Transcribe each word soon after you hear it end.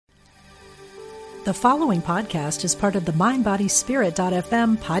The following podcast is part of the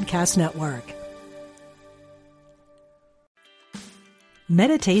MindBodySpirit.fm podcast network.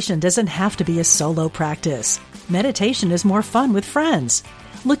 Meditation doesn't have to be a solo practice. Meditation is more fun with friends.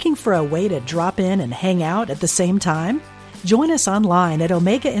 Looking for a way to drop in and hang out at the same time? Join us online at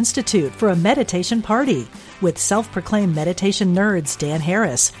Omega Institute for a meditation party with self-proclaimed meditation nerds Dan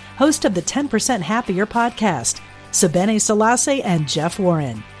Harris, host of the 10% Happier podcast, Sabene Selassie, and Jeff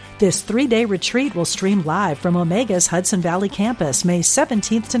Warren. This 3-day retreat will stream live from Omega's Hudson Valley campus May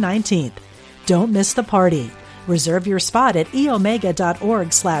 17th to 19th. Don't miss the party. Reserve your spot at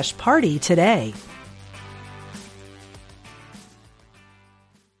eomega.org/party today.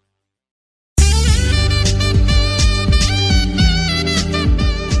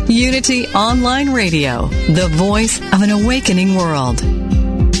 Unity Online Radio, the voice of an awakening world.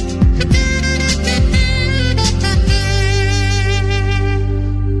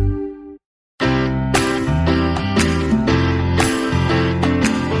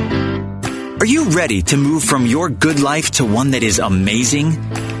 Are you ready to move from your good life to one that is amazing?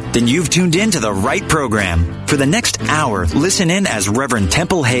 Then you've tuned in to the right program. For the next hour, listen in as Reverend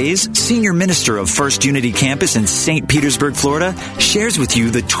Temple Hayes, Senior Minister of First Unity Campus in St. Petersburg, Florida, shares with you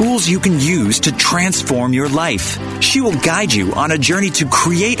the tools you can use to transform your life. She will guide you on a journey to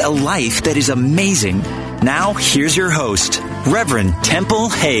create a life that is amazing. Now, here's your host, Reverend Temple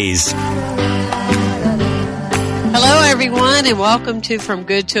Hayes. Hello, everyone, and welcome to From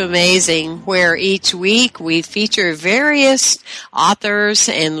Good to Amazing, where each week we feature various authors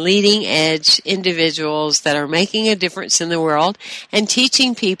and leading-edge individuals that are making a difference in the world and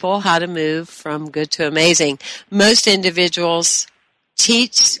teaching people how to move from good to amazing. Most individuals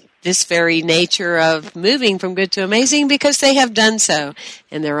teach this very nature of moving from good to amazing because they have done so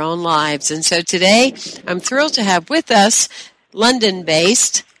in their own lives. And so today, I'm thrilled to have with us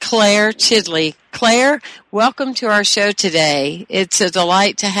London-based Claire Chidley. Claire, welcome to our show today. It's a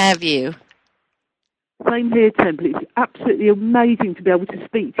delight to have you. Same here, Temple. It's absolutely amazing to be able to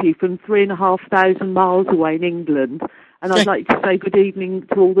speak to you from 3,500 miles away in England. And I'd like to say good evening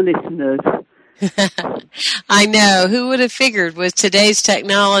to all the listeners. I know. Who would have figured with today's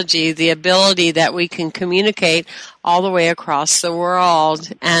technology, the ability that we can communicate all the way across the world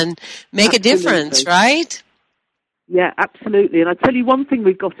and make a difference, right? Yeah, absolutely. And I tell you one thing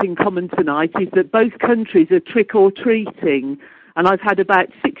we've got in common tonight is that both countries are trick-or-treating. And I've had about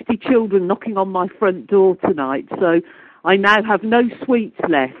 60 children knocking on my front door tonight. So I now have no sweets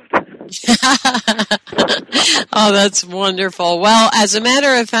left. Oh, that's wonderful. Well, as a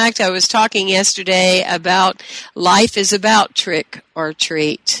matter of fact, I was talking yesterday about life is about trick or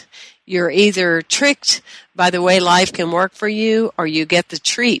treat. You're either tricked by the way life can work for you, or you get the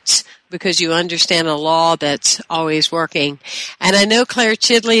treats because you understand a law that's always working. And I know, Claire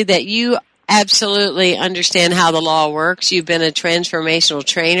Chidley, that you absolutely understand how the law works. You've been a transformational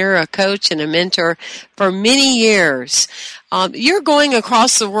trainer, a coach, and a mentor for many years. You're going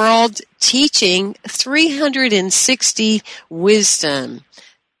across the world teaching 360 wisdom.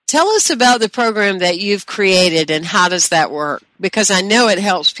 Tell us about the program that you've created and how does that work? Because I know it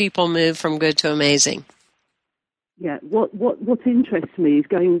helps people move from good to amazing. Yeah, what interests me is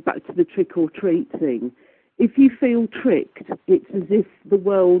going back to the trick-or-treat thing. If you feel tricked, it's as if the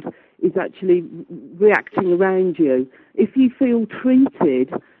world is actually reacting around you. If you feel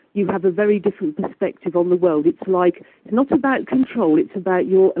treated, you have a very different perspective on the world. It's not about control, it's about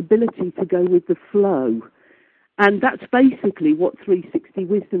your ability to go with the flow. And that's basically what 360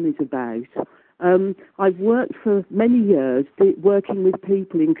 Wisdom is about. I've worked for many years working with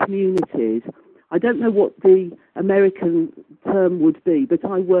people in communities. I don't know what the American term would be, but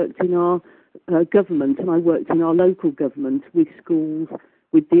I worked in our government and I worked in our local government with schools,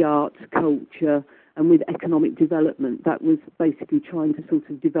 with the arts, culture, and with economic development. That was basically trying to sort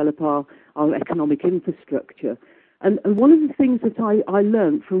of develop our economic infrastructure. And one of the things that I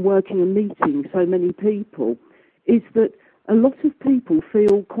learned from working and meeting so many people is that a lot of people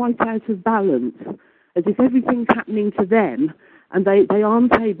feel quite out of balance, as if everything's happening to them and they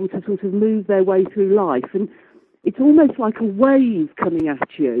aren't able to sort of move their way through life. And it's almost like a wave coming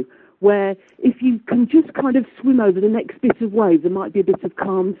at you, where if you can just kind of swim over the next bit of wave, there might be a bit of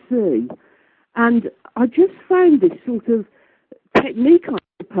calm sea. And I just found this sort of technique, I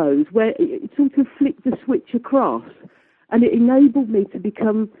suppose, where it sort of flicked the switch across, and it enabled me to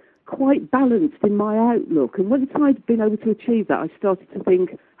become quite balanced in my outlook. And once I'd been able to achieve that, I started to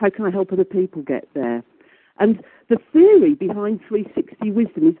think, how can I help other people get there? And the theory behind 360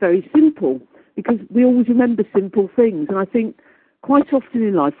 Wisdom is very simple, because we always remember simple things. And I think quite often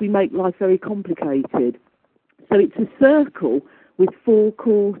in life we make life very complicated. So it's a circle with 4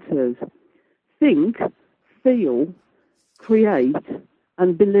 quarters. think, feel, create,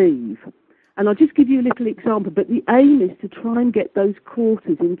 and believe. And I'll just give you a little example, but the aim is to try and get those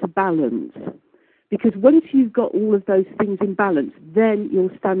quarters into balance. Because once you've got all of those things in balance, then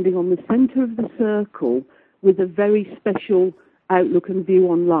you're standing on the centre of the circle with a very special outlook and view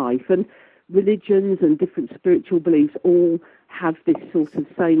on life. And religions and different spiritual beliefs all have this sort of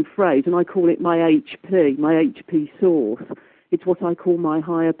same phrase, and I call it my HP source. It's what I call my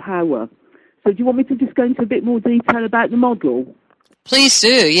higher power. So do you want me to just go into a bit more detail about the model? Please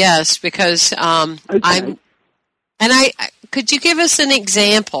do, yes, because Okay. could you give us an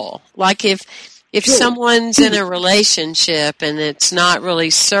example? Like if Sure. someone's in a relationship and it's not really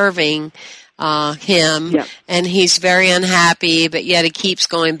serving him, Yeah. and he's very unhappy, but yet he keeps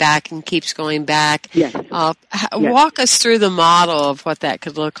going back and keeps going back. Yes. Walk us through the model of what that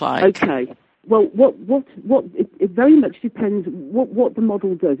could look like. Okay. Well, it very much depends. What the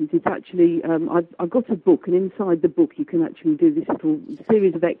model does is it's actually, I've got a book, and inside the book you can actually do this little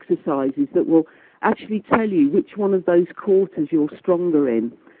series of exercises that will actually tell you which one of those quarters you're stronger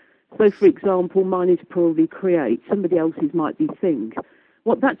in. So, for example, mine is probably create. Somebody else's might be think.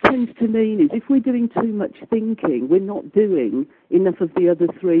 What that tends to mean is if we're doing too much thinking, we're not doing enough of the other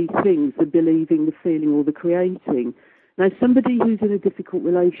three things, the believing, the feeling, or the creating. Now, somebody who's in a difficult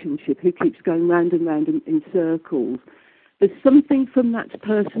relationship, who keeps going round and round in circles, there's something from that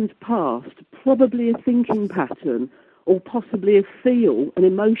person's past, probably a thinking pattern, or possibly a feel, an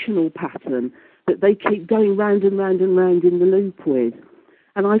emotional pattern, that they keep going round and round and round in the loop with.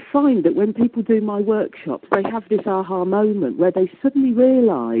 And I find that when people do my workshops, they have this aha moment where they suddenly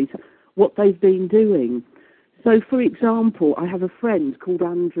realise what they've been doing. So, for example, I have a friend called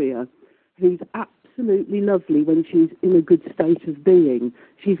Andrea who's absolutely lovely when she's in a good state of being.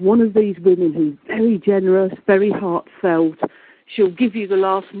 She's one of these women who's very generous, very heartfelt. She'll give you the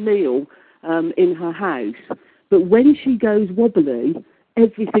last meal in her house. But when she goes wobbly,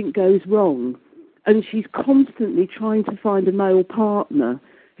 everything goes wrong. And she's constantly trying to find a male partner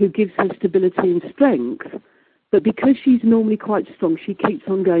who gives her stability and strength. But because she's normally quite strong, she keeps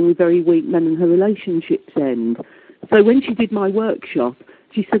on going with very weak men and her relationships end. So when she did my workshop,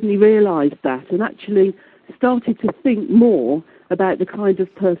 she suddenly realised that and actually started to think more about the kind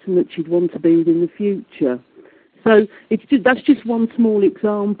of person that she'd want to be with in the future. So that's just one small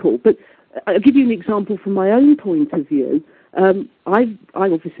example. But I'll give you an example from my own point of view. I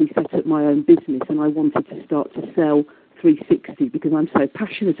obviously set up my own business and I wanted to start to sell 360 because I'm so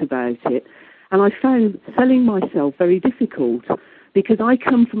passionate about it. And I found selling myself very difficult because I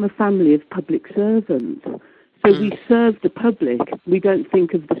come from a family of public servants. So we serve the public, we don't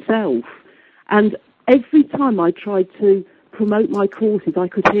think of the self. And every time I tried to promote my courses, I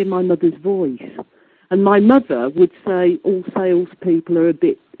could hear my mother's voice. And my mother would say, all salespeople are a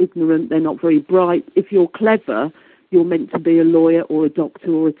bit ignorant, they're not very bright. If you're clever, you're meant to be a lawyer or a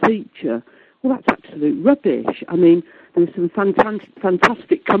doctor or a teacher. Well, that's absolute rubbish. I mean, there's some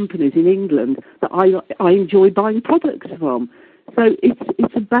fantastic companies in England that I enjoy buying products from. So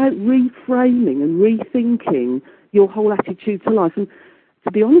it's about reframing and rethinking your whole attitude to life. And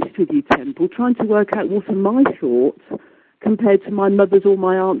to be honest with you, Temple, trying to work out what are my thoughts compared to my mother's or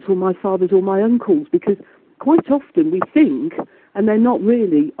my aunt's or my father's or my uncle's, because quite often we think and they're not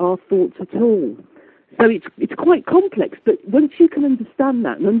really our thoughts at all. So it's quite complex, but once you can understand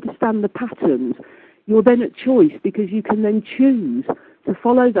that and understand the patterns, you're then at choice because you can then choose to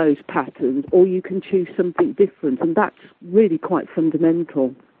follow those patterns or you can choose something different, and that's really quite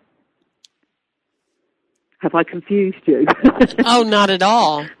fundamental. Have I confused you? Oh, not at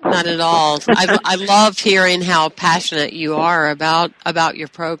all. Not at all. I love hearing how passionate you are about your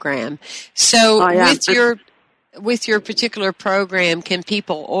program. So with your particular program, can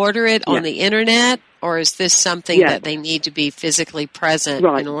people order it on the internet, or is this something that they need to be physically present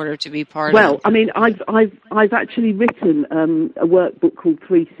in order to be part of? Well, I mean, I've actually written a workbook called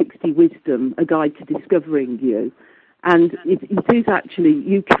 360 Wisdom, a guide to discovering you, and it is actually,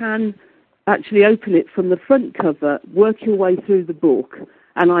 you can actually open it from the front cover, work your way through the book,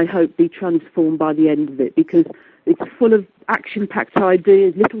 and I hope be transformed by the end of it, because it's full of action-packed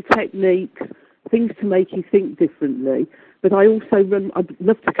ideas, little techniques, things to make you think differently. But I also I'd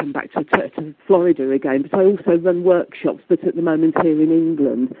love to come back to Florida again, but I also run workshops, but at the moment here in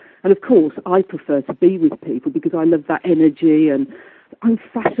England. And of course, I prefer to be with people because I love that energy and I'm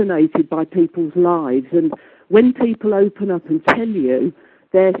fascinated by people's lives. And when people open up and tell you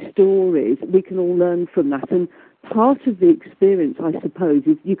their stories, we can all learn from that. And part of the experience, I suppose,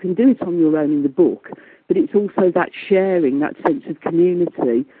 is you can do it on your own in the book, but it's also that sharing, that sense of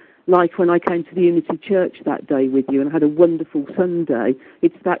community. like when I came to the Unity Church that day with you and had a wonderful Sunday.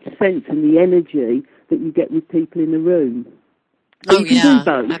 It's that sense and the energy that you get with people in the room. Oh, you can do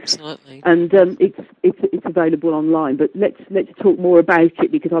both. Absolutely. And it's available online. But let's talk more about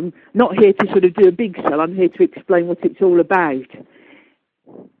it, because I'm not here to sort of do a big sell. I'm here to explain what it's all about.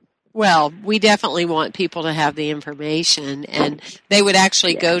 Well, we definitely want people to have the information, and they would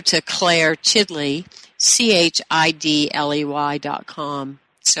actually go to Claire Chidley, CHIDLEY.com.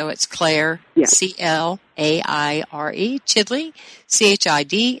 So it's Claire, CLAIRE, Chidley,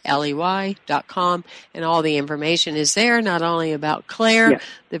 CHIDLEY.com, and all the information is there, not only about Claire,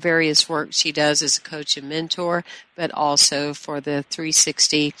 the various work she does as a coach and mentor, but also for the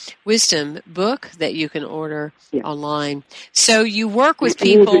 360 Wisdom book that you can order online. So you work with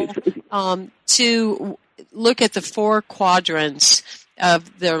people to look at the 4 quadrants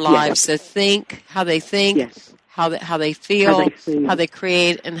of their lives, the think, how they think, how they feel, how they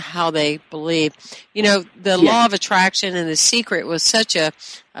create, and how they believe. You know, the law of attraction and The Secret was such a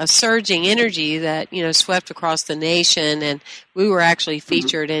surging energy that, swept across the nation, and we were actually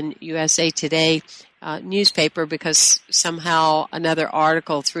featured in USA Today newspaper because somehow another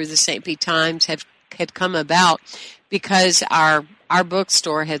article through the St. Pete Times had come about because our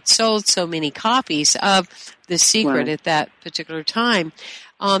bookstore had sold so many copies of The Secret at that particular time.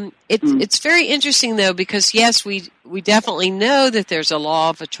 It's very interesting, though, because, yes, we definitely know that there's a law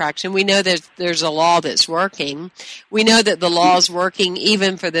of attraction. We know that there's a law that's working. We know that the law is working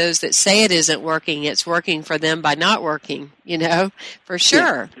even for those that say it isn't working. It's working for them by not working, for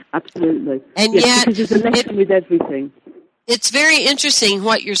sure. Yeah, absolutely. And yet, because there's a lesson with everything. It's very interesting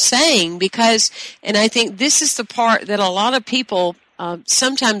what you're saying because, and I think this is the part that a lot of people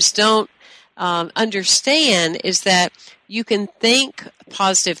sometimes don't understand, is that you can think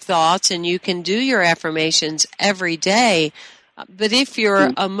positive thoughts and you can do your affirmations every day, but if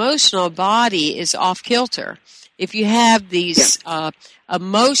your emotional body is off kilter, if you have these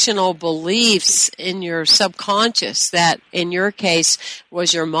emotional beliefs in your subconscious that, in your case,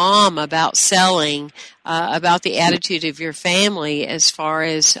 was your mom about selling, about the attitude of your family as far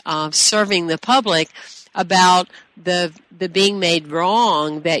as serving the public, about the being made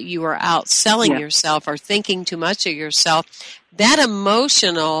wrong, that you are outselling yourself or thinking too much of yourself, that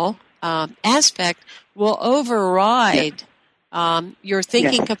emotional aspect will override your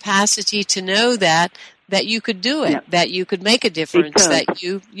thinking capacity to know that you could do it, that you could make a difference, that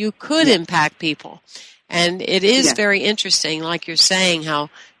you could impact people. And it is very interesting, like you're saying, how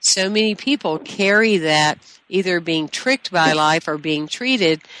so many people carry that, either being tricked by life or being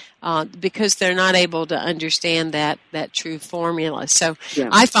treated, because they're not able to understand that true formula. So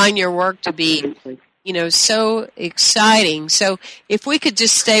I find your work to be, so exciting. So if we could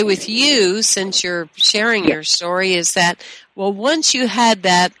just stay with you, since you're sharing your story, is that, well, once you had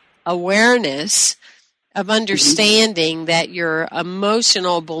that awareness of understanding that your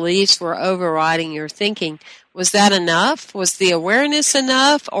emotional beliefs were overriding your thinking, was that enough? Was the awareness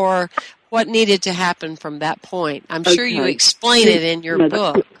enough, or what needed to happen from that point? I'm sure you explain it in your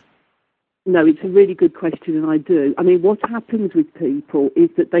book. No, it's a really good question, and I do. I mean, what happens with people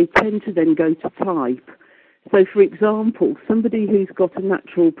is that they tend to then go to type. So, for example, somebody who's got a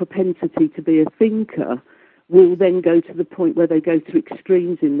natural propensity to be a thinker will then go to the point where they go to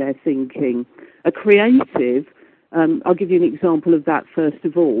extremes in their thinking. A creative, I'll give you an example of that first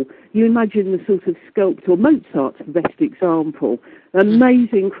of all. You imagine the sort of sculptor, Mozart's the best example, an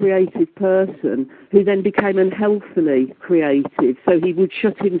amazing creative person who then became unhealthily creative. So he would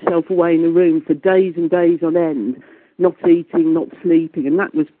shut himself away in a room for days and days on end, not eating, not sleeping, and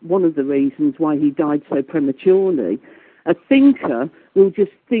that was one of the reasons why he died so prematurely. A thinker will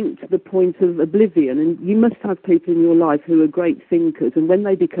just think to the point of oblivion, and you must have people in your life who are great thinkers, and when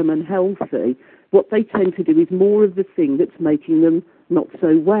they become unhealthy, what they tend to do is more of the thing that's making them not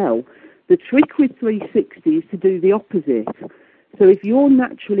so well. The trick with 360 is to do the opposite. So if you're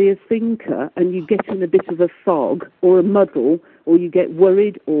naturally a thinker and you get in a bit of a fog or a muddle, or you get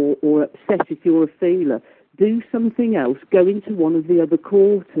worried or upset if you're a feeler, do something else, go into one of the other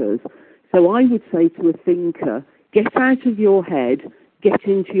quarters. So I would say to a thinker, get out of your head, get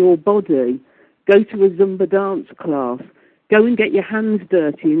into your body, go to a Zumba dance class, go and get your hands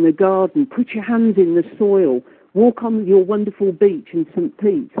dirty in the garden, put your hands in the soil, walk on your wonderful beach in St.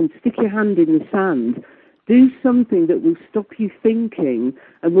 Pete's and stick your hand in the sand. Do something that will stop you thinking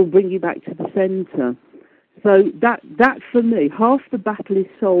and will bring you back to the centre. So that for me, half the battle is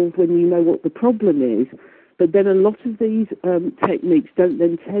solved when you know what the problem is, but then a lot of these techniques don't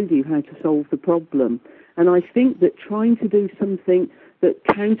then tell you how to solve the problem. And I think that trying to do something that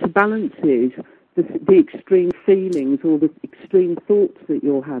counterbalances the extreme feelings or the extreme thoughts that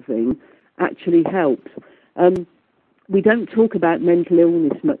you're having actually helps. We don't talk about mental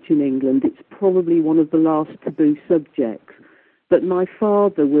illness much in England. It's probably one of the last taboo subjects. But my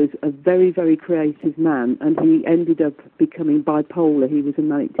father was a very, very creative man, and he ended up becoming bipolar. He was a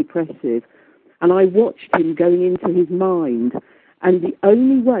manic depressive. And I watched him going into his mind, and the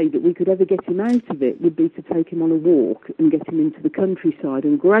only way that we could ever get him out of it would be to take him on a walk and get him into the countryside,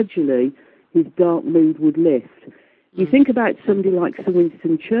 and gradually his dark mood would lift. You think about somebody like Sir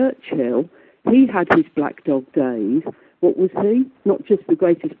Winston Churchill. He had his Black Dog days. What was he? Not just the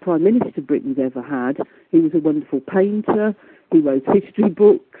greatest Prime Minister Britain's ever had. He was a wonderful painter. He wrote history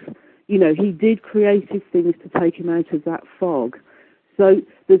books. You know, he did creative things to take him out of that fog. So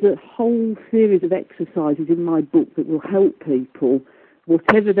there's a whole series of exercises in my book that will help people,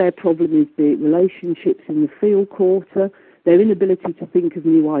 whatever their problem is, be it relationships in the field quarter, their inability to think of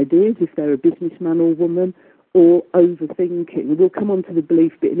new ideas if they're a businessman or woman, or overthinking. We'll come on to the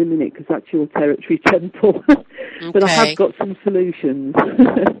belief bit in a minute because that's your territory, Temple. But I have got some solutions.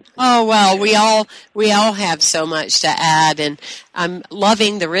 Oh, well, we all have so much to add, and I'm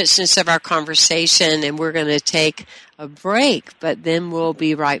loving the richness of our conversation, and we're going to take a break, but then we'll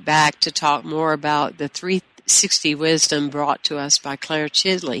be right back to talk more about the 360 wisdom brought to us by Claire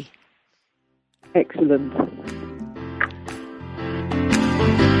Chidley. Excellent.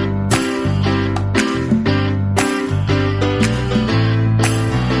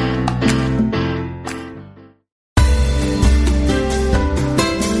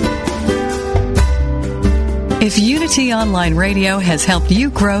 If Unity Online Radio has helped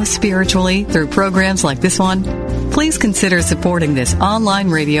you grow spiritually through programs like this one, please consider supporting this online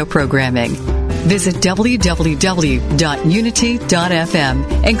radio programming. Visit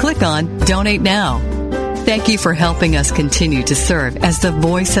www.unity.fm and click on Donate Now. Thank you for helping us continue to serve as the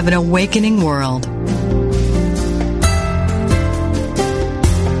voice of an awakening world.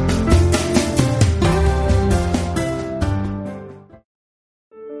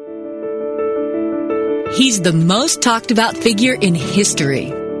 He's the most talked about figure in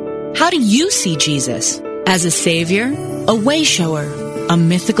history. How do you see Jesus? As a savior, a way shower, a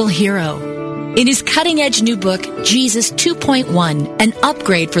mythical hero? In his cutting-edge new book, Jesus 2.1, an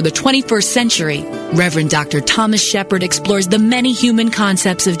upgrade for the 21st century, Reverend Dr. Thomas Shepard explores the many human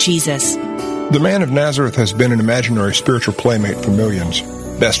concepts of Jesus. The man of Nazareth has been an imaginary spiritual playmate for millions.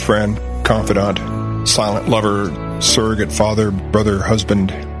 Best friend, confidant, silent lover, surrogate father, brother,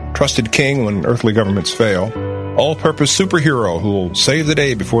 husband, trusted king when earthly governments fail, all-purpose superhero who will save the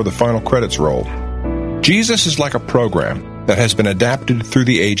day before the final credits roll. Jesus is like a program that has been adapted through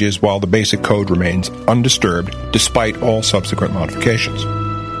the ages while the basic code remains undisturbed despite all subsequent modifications.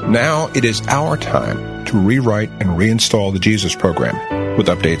 Now it is our time to rewrite and reinstall the Jesus program with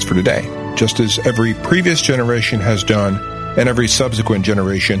updates for today, just as every previous generation has done and every subsequent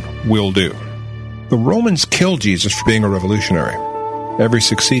generation will do. The Romans killed Jesus for being a revolutionary. Every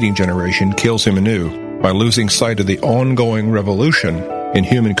succeeding generation kills him anew by losing sight of the ongoing revolution in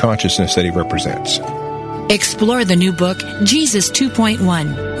human consciousness that he represents. Explore the new book, Jesus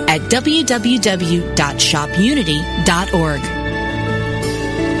 2.1, at www.shopunity.org.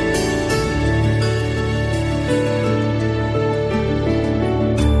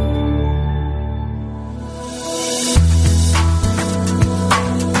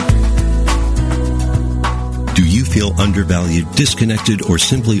 Do you feel undervalued, disconnected, or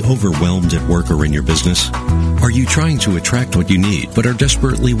simply overwhelmed at work or in your business? Are you trying to attract what you need but are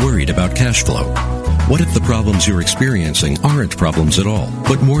desperately worried about cash flow? What if the problems you're experiencing aren't problems at all,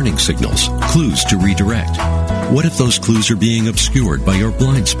 but warning signals, clues to redirect? What if those clues are being obscured by your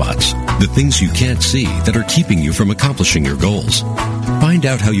blind spots, the things you can't see that are keeping you from accomplishing your goals? Find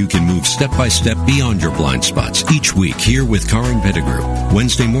out how you can move step by step beyond your blind spots each week here with Karen Pettigrew,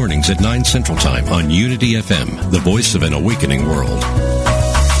 Wednesday mornings at 9 Central Time on Unity FM, the voice of an awakening world.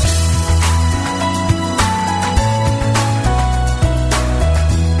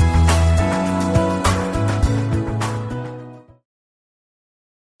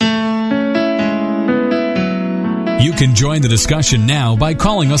 You can join the discussion now by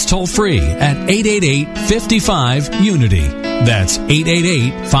calling us toll-free at 888-55-UNITY. That's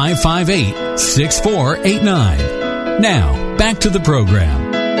 888-558-6489. Now, back to the program.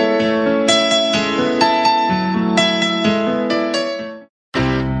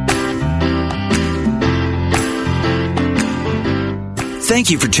 Thank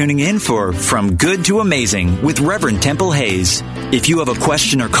you for tuning in for From Good to Amazing with Reverend Temple Hayes. If you have a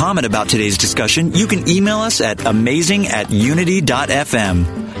question or comment about today's discussion, you can email us at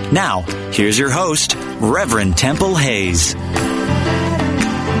amazing@unity.fm. Now, here's your host, Reverend Temple Hayes.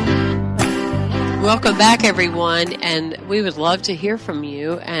 Welcome back, everyone, and we would love to hear from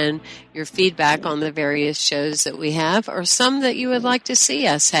you and your feedback on the various shows that we have, or some that you would like to see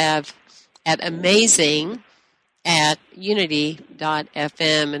us have at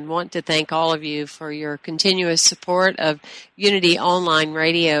amazing@unity.fm, and want to thank all of you for your continuous support of Unity Online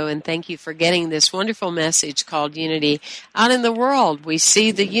Radio, and thank you for getting this wonderful message called Unity out in the world. We see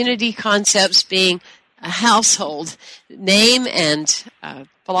the Unity concepts being a household name and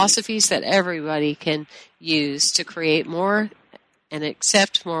philosophies that everybody can use to create more and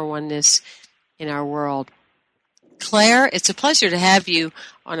accept more oneness in our world. Claire, it's a pleasure to have you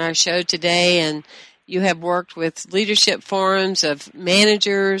on our show today, and you have worked with leadership forums of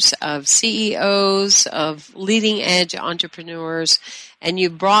managers, of CEOs, of leading-edge entrepreneurs, and you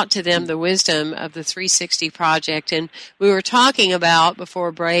brought to them the wisdom of the 360 Project. And we were talking about,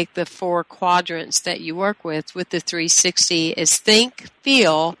 before break, the 4 quadrants that you work with the 360 is think,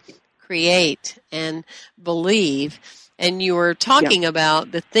 feel, create, and believe. And you were talking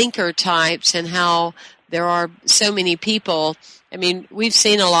about the thinker types and how there are so many people. I mean, we've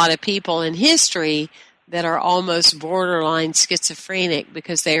seen a lot of people in history that are almost borderline schizophrenic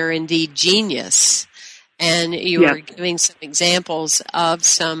because they are indeed genius. And you were giving some examples of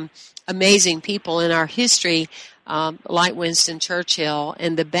some amazing people in our history, like Winston Churchill,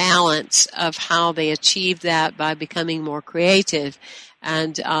 and the balance of how they achieved that by becoming more creative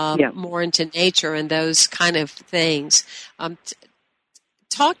and more into nature and those kind of things.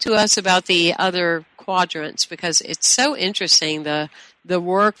 Talk to us about the other quadrants, because it's so interesting, the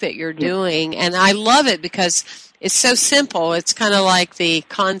work that you're doing, and I love it because it's so simple. It's kind of like the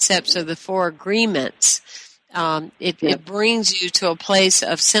concepts of the 4 agreements. It brings you to a place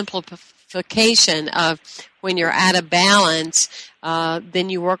of simplification of when you're at a balance, then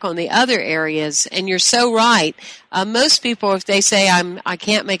you work on the other areas. And you're so right. Most people, if they say, I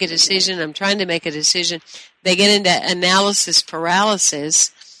can't make a decision, I'm trying to make a decision, they get into analysis paralysis,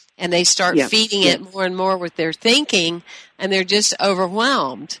 and they start feeding it more and more with their thinking, and they're just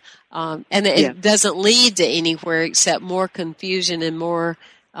overwhelmed. And it doesn't lead to anywhere except more confusion and more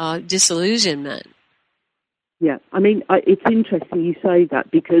disillusionment. Yeah, I mean, it's interesting you say that,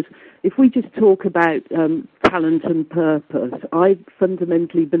 because if we just talk about talent and purpose, I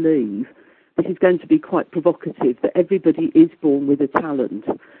fundamentally believe, this is going to be quite provocative, that everybody is born with a talent.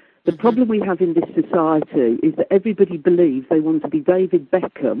 The problem we have in this society is that everybody believes they want to be David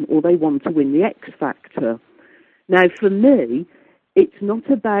Beckham or they want to win the X Factor. Now, for me, it's not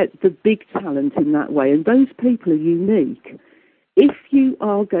about the big talent in that way, and those people are unique. If you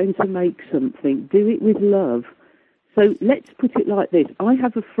are going to make something, do it with love. So let's put it like this. I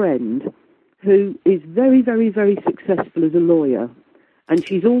have a friend who is very, very, very successful as a lawyer, and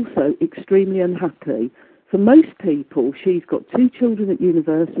she's also extremely unhappy. For most people, she's got 2 children at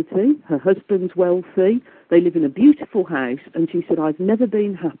university, her husband's wealthy, they live in a beautiful house, and she said, I've never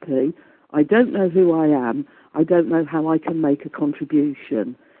been happy, I don't know who I am, I don't know how I can make a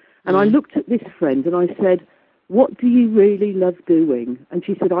contribution. And I looked at this friend and I said, what do you really love doing? And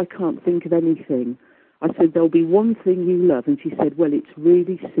she said, I can't think of anything. I said, there'll be one thing you love. And she said, well, it's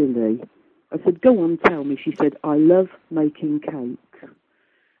really silly. I said, go on, tell me. She said, I love making cakes.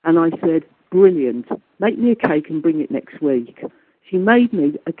 And I said, brilliant. Make me a cake and bring it next week. She made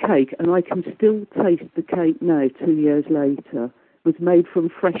me a cake, and I can still taste the cake now, 2 years later. It was made from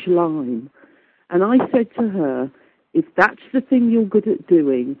fresh lime. And I said to her, if that's the thing you're good at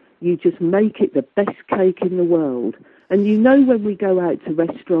doing, you just make it the best cake in the world. And you know, when we go out to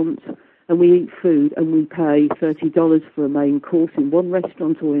restaurants and we eat food and we pay $30 for a main course in one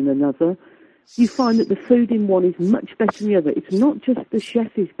restaurant or in another, you find that the food in one is much better than the other. It's not just the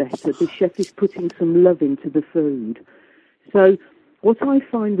chef is better, the chef is putting some love into the food. So what I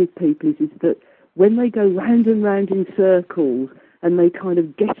find with people is that when they go round and round in circles and they kind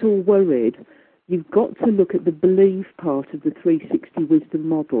of get all worried, you've got to look at the belief part of the 360 wisdom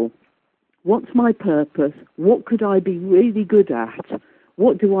model. What's my purpose? What could I be really good at?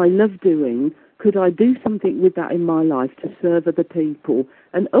 What do I love doing? Could I do something with that in my life to serve other people?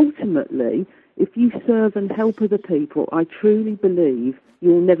 And ultimately, if you serve and help other people, I truly believe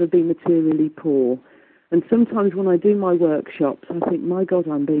you'll never be materially poor. And sometimes when I do my workshops, I think, my God,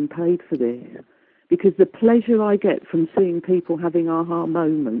 I'm being paid for this. Because the pleasure I get from seeing people having aha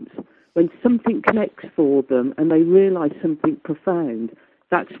moments, when something connects for them and they realise something profound,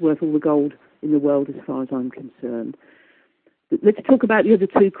 that's worth all the gold in the world as far as I'm concerned. But let's talk about the other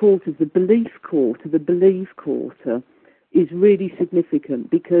 2 quarters. The belief quarter, the believe quarter, is really significant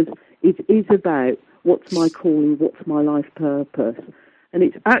because it is about what's my calling, what's my life purpose. And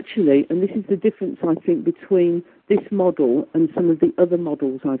it's actually, and this is the difference I think between this model and some of the other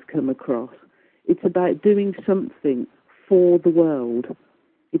models I've come across, It's about doing something for the world.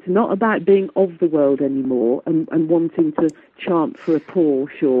 It's not about being of the world anymore and wanting to chant for a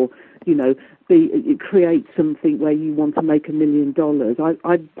Porsche or, create something where you want to make $1 million.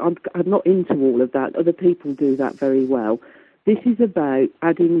 I'm not into all of that. Other people do that very well. This is about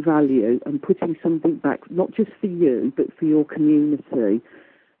adding value and putting something back, not just for you, but for your community.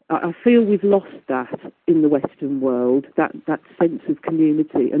 I feel we've lost that in the Western world, that sense of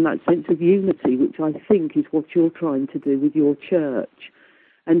community and that sense of unity, which I think is what you're trying to do with your church.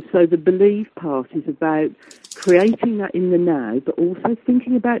 And so the believe part is about creating that in the now, but also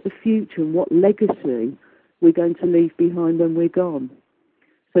thinking about the future and what legacy we're going to leave behind when we're gone.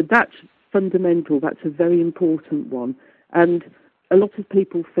 So that's fundamental. That's a very important one. And a lot of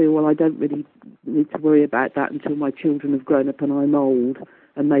people feel, well, I don't really need to worry about that until my children have grown up and I'm old,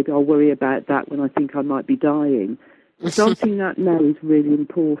 and maybe I'll worry about that when I think I might be dying. Starting that now is really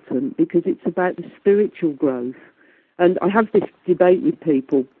important because it's about the spiritual growth. And I have this debate with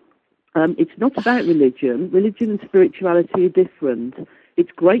people. It's not about religion. Religion and spirituality are different.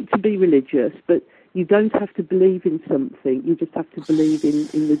 It's great to be religious, but you don't have to believe in something. You just have to believe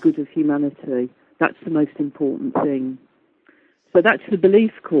in the good of humanity. That's the most important thing. So that's the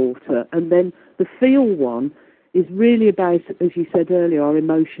belief quarter. And then the feel one is really about, as you said earlier, our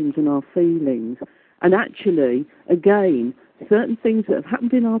emotions and our feelings. And actually, again, certain things that have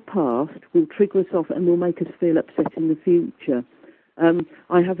happened in our past will trigger us off and will make us feel upset in the future.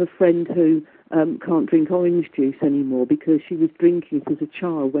 I have a friend who can't drink orange juice anymore because she was drinking it as a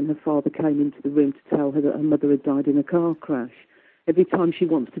child when her father came into the room to tell her that her mother had died in a car crash. Every time she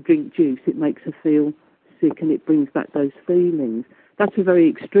wants to drink juice, it makes her feel sick and it brings back those feelings. That's a very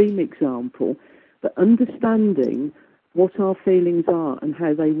extreme example, but understanding what our feelings are and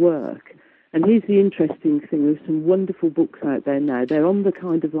how they work. And here's the interesting thing, there's some wonderful books out there now. They're on the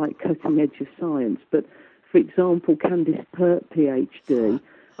kind of like cutting edge of science, but for example, Candice Pert, PhD,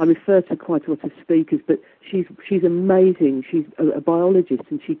 I refer to quite a lot of speakers, but she's amazing. She's a biologist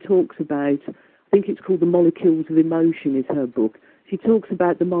and she talks about, I think it's called The Molecules of Emotion is her book. She talks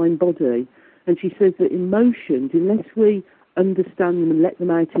about the mind-body and she says that emotions, unless we understand them and let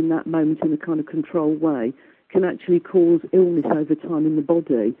them out in that moment in a kind of controlled way, can actually cause illness over time in the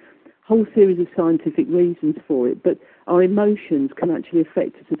body. Whole series of scientific reasons for it, but our emotions can actually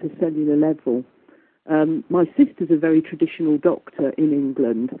affect us at a cellular level. My sister's a very traditional doctor in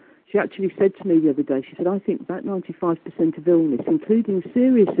England. She actually said to me the other day, she said, I think about 95% of illness, including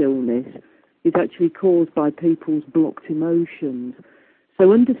serious illness, is actually caused by people's blocked emotions.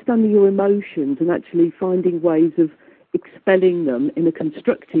 So understanding your emotions and actually finding ways of expelling them in a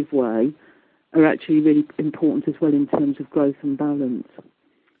constructive way are actually really important as well in terms of growth and balance.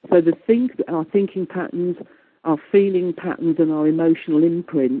 So our thinking patterns, our feeling patterns and our emotional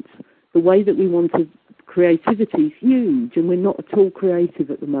imprints, the way that we want to, creativity is huge and we're not at all creative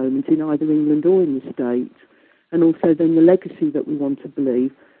at the moment in either England or in the States. And also then the legacy that we want to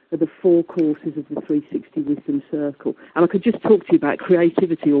believe are the 4 courses of the 360 Wisdom Circle. And I could just talk to you about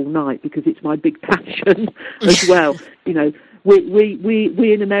creativity all night because it's my big passion as well. You know,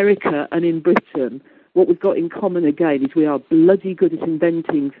 we in America and in Britain, what we've got in common again is we are bloody good at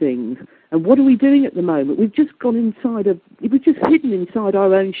inventing things. And what are we doing at the moment? We've just we've just hidden inside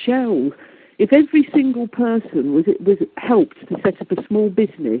our own shells. If every single person was helped to set up a small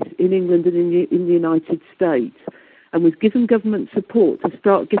business in England and in the United States and was given government support to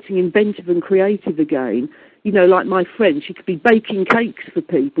start getting inventive and creative again, you know, like my friend, she could be baking cakes for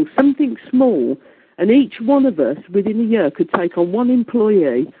people, something small, and each one of us within a year could take on 1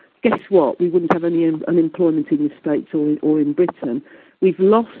 employee. Guess what? We wouldn't have any unemployment in the States or in Britain. We've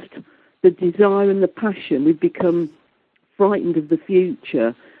lost the desire and the passion. We've become frightened of the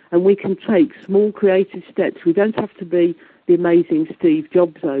future. And we can take small creative steps. We don't have to be the amazing Steve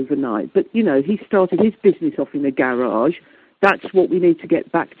Jobs overnight. But, you know, he started his business off in a garage. That's what we need to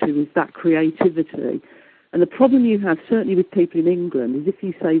get back to, is that creativity. And the problem you have, certainly with people in England, is if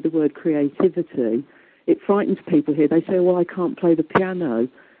you say the word creativity, it frightens people here. They say, well, I can't play the piano.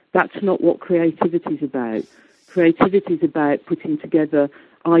 That's not what creativity is about. Creativity is about putting together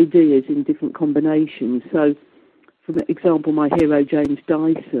ideas in different combinations. So, for example, my hero, James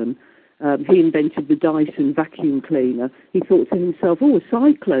Dyson, he invented the Dyson vacuum cleaner. He thought to himself, oh, a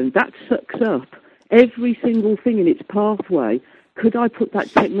cyclone, that sucks up every single thing in its pathway. Could I put that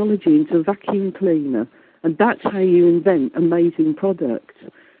technology into a vacuum cleaner? And that's how you invent amazing products.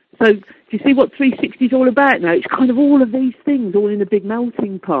 So do you see what 360 is all about now? It's kind of all of these things all in a big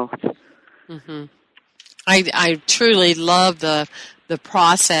melting pot. Mm-hmm. I truly love the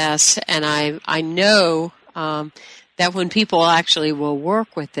process, and I know that when people actually will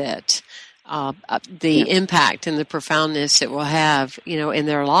work with it, the impact and the profoundness it will have, in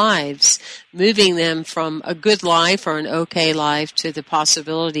their lives, moving them from a good life or an okay life to the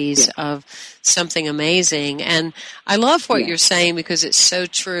possibilities of something amazing. And I love what you're saying, because it's so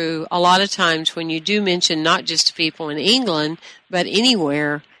true. A lot of times when you do mention not just to people in England, but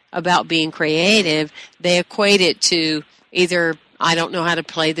anywhere about being creative, they equate it to either I don't know how to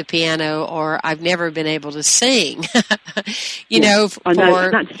play the piano, or I've never been able to sing. I know,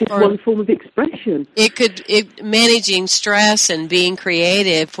 that's just one form of expression. Managing stress and being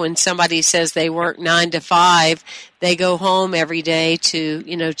creative. When somebody says they work 9 to 5, they go home every day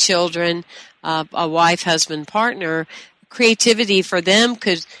to, children, a wife, husband, partner. Creativity for them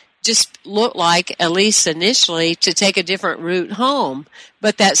could just look like, at least initially, to take a different route home.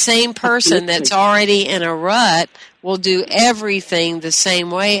 But that same person that's already in a rut will do everything the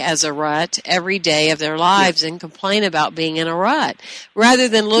same way as a rut every day of their lives and complain about being in a rut, rather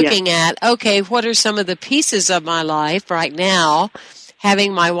than looking at, okay, what are some of the pieces of my life right now,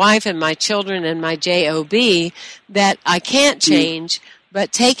 having my wife and my children and my job that I can't change,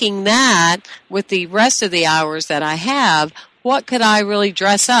 but taking that with the rest of the hours that I have, what could I really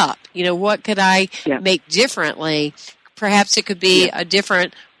dress up? What could I make differently? Perhaps it could be a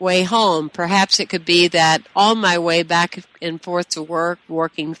different way home. Perhaps it could be that on my way back and forth to work,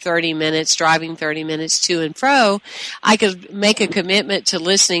 working 30 minutes, driving 30 minutes to and fro, I could make a commitment to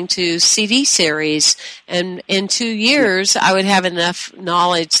listening to CD series. And in 2 years, I would have enough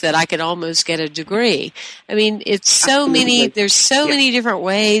knowledge that I could almost get a degree. I mean, it's so many, there's so many different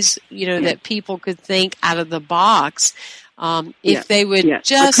ways, that people could think out of the box. If they would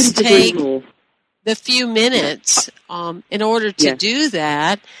just take the few minutes in order to do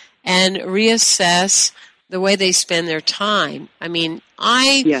that and reassess the way they spend their time. I mean,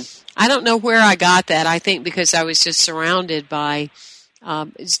 I don't know where I got that. I think because I was just surrounded by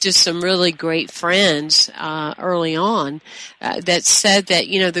just some really great friends early on that said that,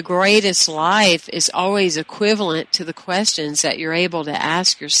 the greatest life is always equivalent to the questions that you're able to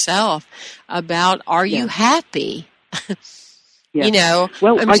ask yourself about, are you happy?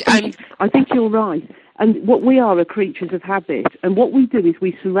 Well, I think you're right. And what we are creatures of habit. And what we do is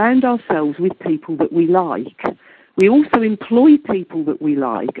we surround ourselves with people that we like. We also employ people that we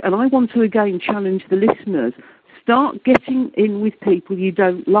like. And I want to again challenge the listeners. Start getting in with people you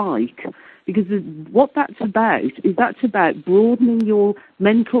don't like. Because what that's about is broadening your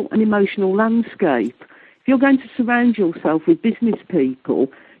mental and emotional landscape. If you're going to surround yourself with business people,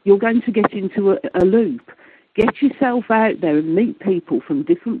 you're going to get into a loop. Get yourself out there and meet people from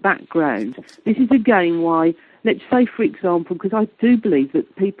different backgrounds. This is again why, let's say, for example, because I do believe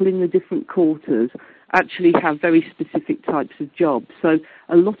that people in the different quarters actually have very specific types of jobs. So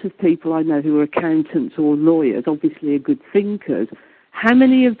a lot of people I know who are accountants or lawyers obviously are good thinkers. How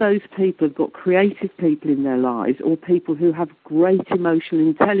many of those people have got creative people in their lives, or people who have great emotional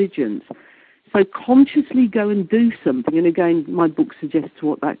intelligence? So consciously go and do something, and again, my book suggests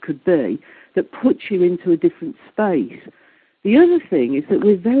what that could be, that puts you into a different space. The other thing is that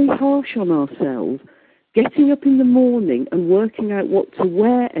we're very harsh on ourselves. Getting up in the morning and working out what to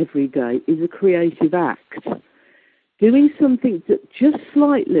wear every day is a creative act. Doing something that just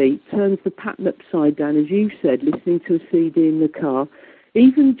slightly turns the pattern upside down, as you said, listening to a CD in the car,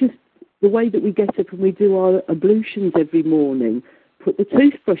 even just the way that we get up and we do our ablutions every morning, put the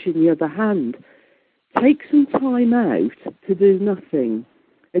toothbrush in the other hand, take some time out to do nothing.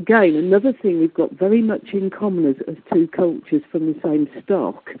 Again, another thing we've got very much in common as two cultures from the same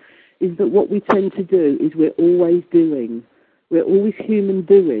stock is that what we tend to do is we're always doing. We're always human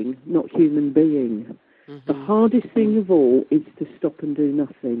doing, not human being. The hardest thing of all is to stop and do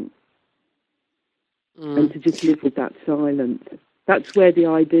nothing and to just live with that silence. That's where the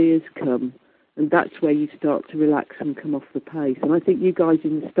ideas come, and that's where you start to relax and come off the pace. And I think you guys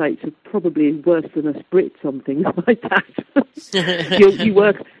in the States are probably worse than us Brits on things like that. you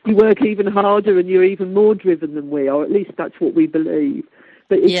work even harder and you're even more driven than we are. At least that's what we believe.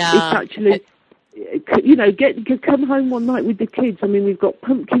 But it's actually, come home one night with the kids. I mean, we've got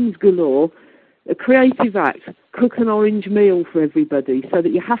pumpkins galore, a creative act, cook an orange meal for everybody so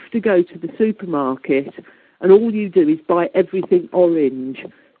that you have to go to the supermarket and all you do is buy everything orange.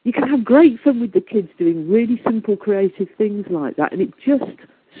 You can have great fun with the kids doing really simple creative things like that, and it just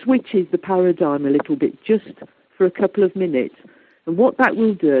switches the paradigm a little bit just for a couple of minutes. And what that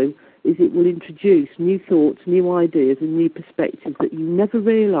will do is it will introduce new thoughts, new ideas and new perspectives that you never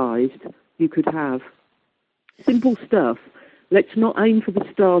realised you could have. Simple stuff. Let's not aim for the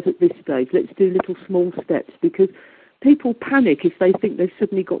stars at this stage. Let's do little small steps, because people panic if they think they've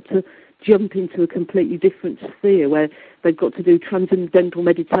suddenly got to jump into a completely different sphere where they've got to do transcendental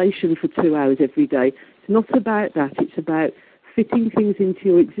meditation for 2 hours every day. It's not about that. It's about fitting things into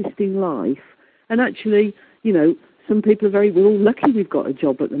your existing life. And actually, some people we're all lucky we've got a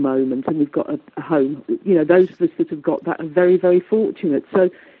job at the moment and we've got a home. Those of us that have got that are very, very fortunate. So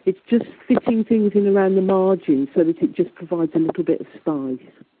it's just fitting things in around the margins so that it just provides a little bit of spice.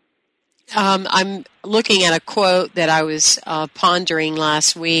 I'm looking at a quote that I was pondering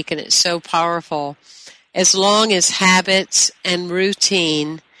last week, and it's so powerful. As long as habits and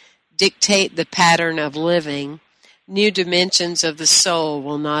routine dictate the pattern of living, new dimensions of the soul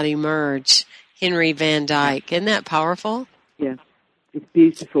will not emerge. Henry Van Dyke. Isn't that powerful? Yeah, it's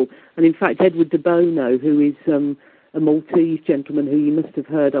beautiful. And in fact, Edward de Bono, who is a Maltese gentleman who you must have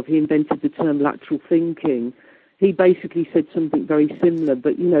heard of, he invented the term lateral thinking. He basically said something very similar,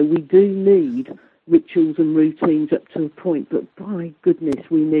 but, we do need rituals and routines up to a point, but by goodness,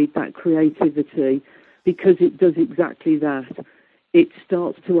 we need that creativity because it does exactly that. It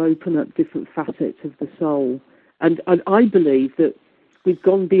starts to open up different facets of the soul. And I believe that we've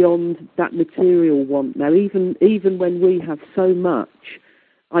gone beyond that material want now. Even when we have so much,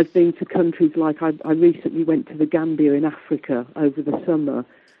 I've been to countries like I recently went to the Gambia in Africa over the summer.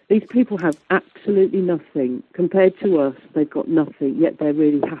 These people have absolutely nothing. Compared to us, they've got nothing, yet they're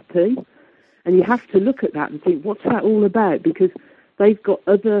really happy. And you have to look at that and think, what's that all about? Because they've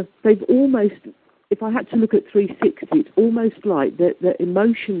almost, if I had to look at 360, it's almost like that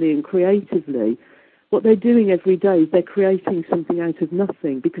emotionally and creatively, what they're doing every day is they're creating something out of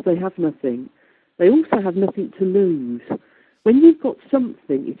nothing because they have nothing. They also have nothing to lose. When you've got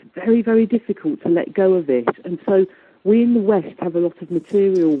something, it's very, very difficult to let go of it. And so we in the West have a lot of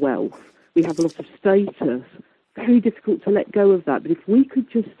material wealth. We have a lot of status. Very difficult to let go of that. But if we could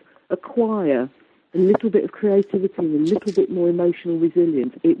just acquire a little bit of creativity and a little bit more emotional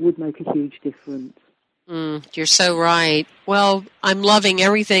resilience, it would make a huge difference. You're so right. Well, I'm loving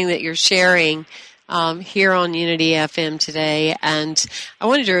everything that you're sharing here on Unity FM today. And I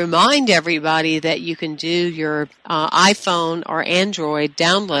wanted to remind everybody that you can do your iPhone or Android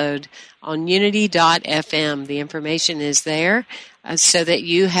download on unity.fm. The information is there so that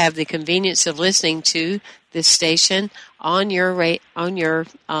you have the convenience of listening to this station on your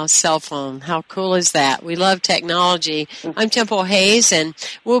cell phone. How cool is that? We love technology. I'm Temple Hayes, and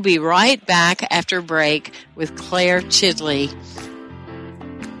we'll be right back after break with Claire Chidley.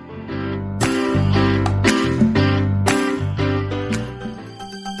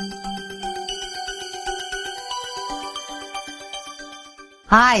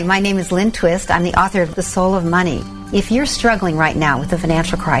 Hi, my name is Lynn Twist. I'm the author of The Soul of Money. If you're struggling right now with a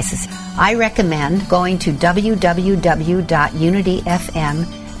financial crisis, I recommend going to www.unityfm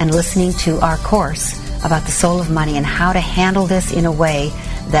and listening to our course about the soul of money and how to handle this in a way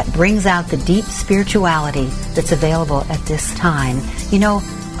that brings out the deep spirituality that's available at this time.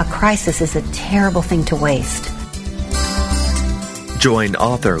 A crisis is a terrible thing to waste. Join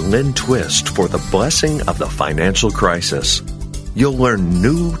author Lynn Twist for the blessing of the financial crisis. You'll learn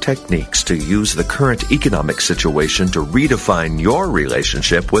new techniques to use the current economic situation to redefine your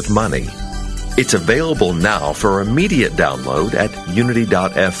relationship with money. It's available now for immediate download at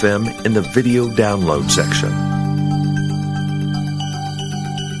unity.fm in the video download section.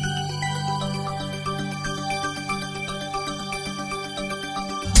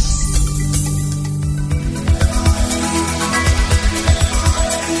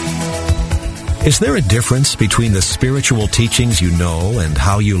 Is there a difference between the spiritual teachings you know and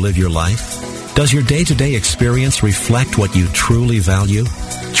how you live your life? Does your day-to-day experience reflect what you truly value?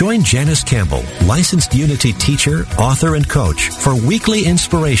 Join Janice Campbell, licensed Unity teacher, author, and coach, for weekly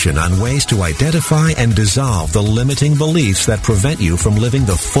inspiration on ways to identify and dissolve the limiting beliefs that prevent you from living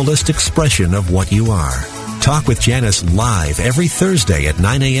the fullest expression of what you are. Talk with Janice live every Thursday at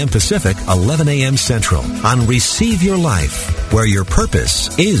 9 a.m. Pacific, 11 a.m. Central on Receive Your Life, where your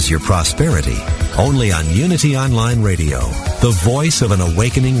purpose is your prosperity. Only on Unity Online Radio, the voice of an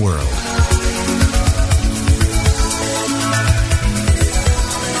awakening world.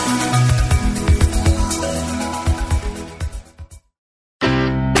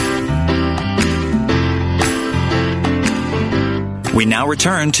 We now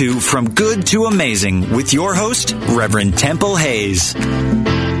return to From Good to Amazing with your host, Reverend Temple Hayes.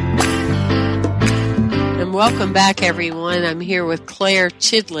 And welcome back, everyone. I'm here with Claire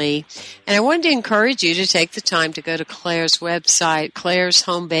Chidley, and I wanted to encourage you to take the time to go to Claire's website. Claire's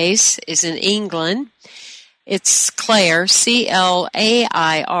home base is in England. It's Claire, Claire,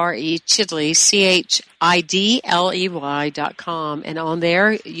 Chidley, CHIDLEY.com. And on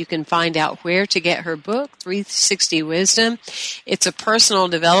there, you can find out where to get her book, 360 Wisdom. It's a personal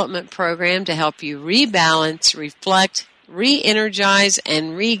development program to help you rebalance, reflect, re-energize,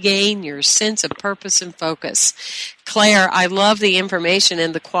 and regain your sense of purpose and focus. Claire, I love the information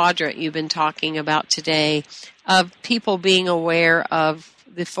in the quadrant you've been talking about today of people being aware of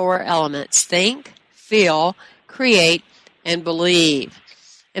the 4 elements: think, feel, create, and believe.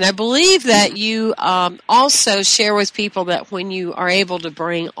 And I believe that you also share with people that when you are able to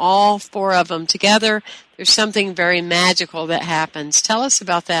bring all 4 of them together, there's something very magical that happens. Tell us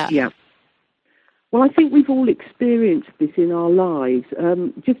about that. Yeah. Well, I think we've all experienced this in our lives.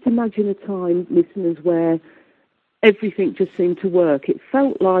 Just imagine a time, listeners, where everything just seemed to work. It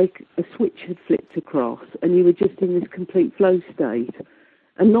felt like a switch had flipped across and you were just in this complete flow state.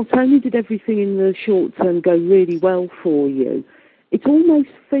 And not only did everything in the short term go really well for you, it almost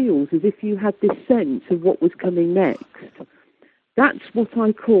feels as if you had this sense of what was coming next. That's what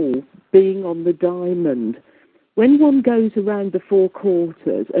I call being on the diamond. When one goes around the 4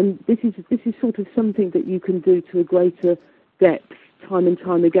 quarters, and this is sort of something that you can do to a greater depth time and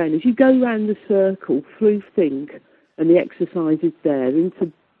time again, as you go around the circle through think, and the exercise is there, into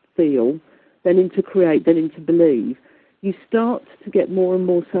feel, then into create, then into believe, you start to get more and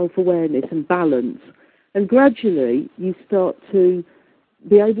more self-awareness and balance. And gradually, you start to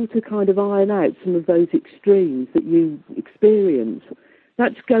be able to kind of iron out some of those extremes that you experience.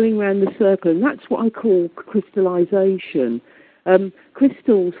 That's going around the circle, and that's what I call crystallization.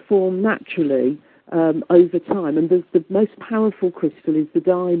 Crystals form naturally over time, and the most powerful crystal is the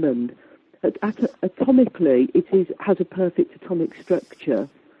diamond. Atomically, it has a perfect atomic structure.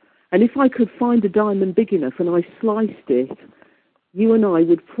 And if I could find a diamond big enough and I sliced it, you and I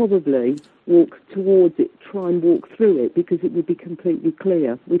would probably walk towards it, try and walk through it, because it would be completely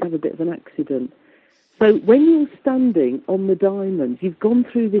clear. We'd have a bit of an accident. So when you're standing on the diamond, you've gone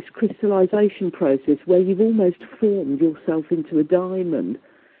through this crystallization process where you've almost formed yourself into a diamond.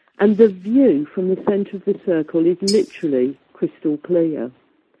 And the view from the center of the circle is literally crystal clear.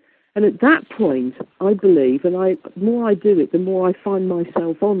 And at that point, I believe, and the more I do it, the more I find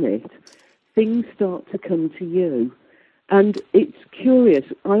myself on it, things start to come to you. And it's curious.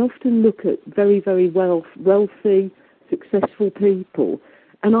 I often look at very, very wealthy, successful people,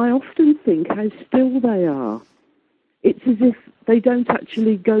 and I often think how still they are. It's as if they don't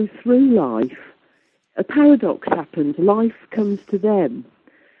actually go through life. A paradox happens. Life comes to them.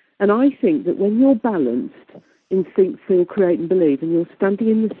 And I think that when you're balanced in think, feel, create, and believe, and you're standing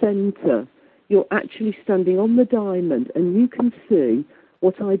in the centre, you're actually standing on the diamond, and you can see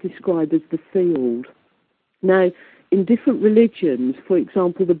what I describe as the field. Now, in different religions, for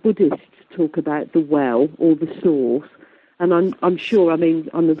example, the Buddhists talk about the well or the source, and I'm sure, I mean,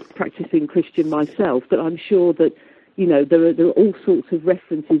 I'm a practicing Christian myself, but I'm sure that, you know, there are all sorts of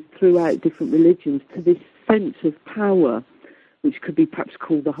references throughout different religions to this sense of power, which could be perhaps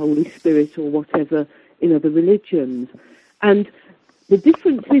called the Holy Spirit or whatever in other religions. And the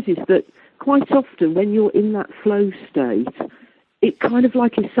difference is that quite often when you're in that flow state, it kind of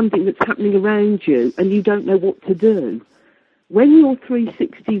like is something that's happening around you and you don't know what to do. When you're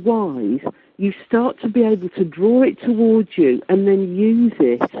 360 wise, you start to be able to draw it towards you and then use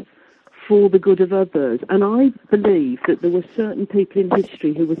it for the good of others. And I believe that there were certain people in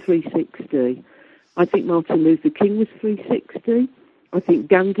history who were 360. I think Martin Luther King was 360. I think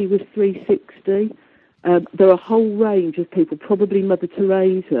Gandhi was 360. There are a whole range of people, probably Mother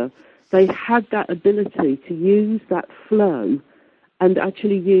Teresa. They had that ability to use that flow and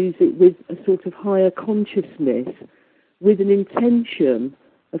actually use it with a sort of higher consciousness, with an intention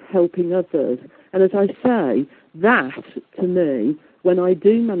of helping others. And as I say, that, to me, when I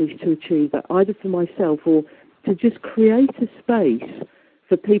do manage to achieve that, either for myself or to just create a space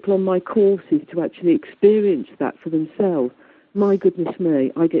for people on my courses to actually experience that for themselves, my goodness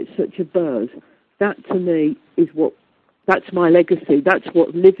me, I get such a buzz. That, to me, that's my legacy. That's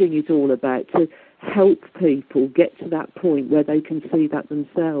what living is all about, to help people get to that point where they can see that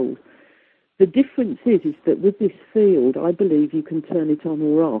themselves. The difference is that with this field, I believe you can turn it on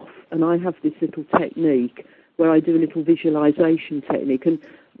or off. And I have this little technique where I do a little visualization technique. And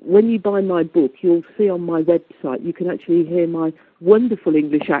when you buy my book, you'll see on my website, you can actually hear my wonderful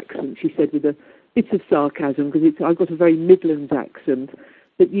English accent, she said with a bit of sarcasm, because I've got a very Midlands accent.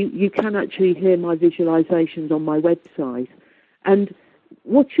 But you can actually hear my visualizations on my website. And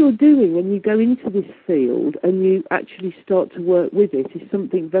what you're doing when you go into this field and you actually start to work with it is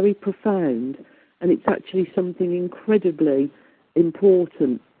something very profound, and it's actually something incredibly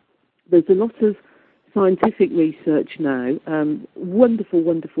important. There's a lot of scientific research now. Wonderful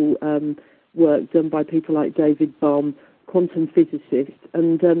work done by people like David Bohm, quantum physicist.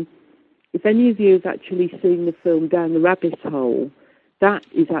 And if any of you have actually seen the film Down the Rabbit Hole, that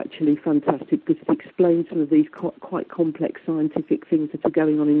is actually fantastic because it explains some of these quite complex scientific things that are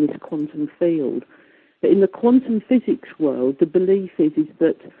going on in this quantum field. But in the quantum physics world, the belief is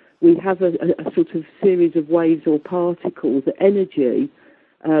that we have a sort of series of waves or particles, that energy,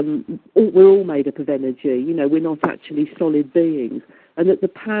 we're all made up of energy, we're not actually solid beings, and that the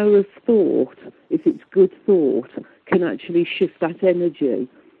power of thought, if it's good thought, can actually shift that energy.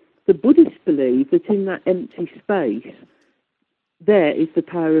 The Buddhists believe that in that empty space, there is the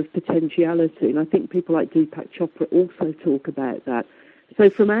power of potentiality, and I think people like Deepak Chopra also talk about that. So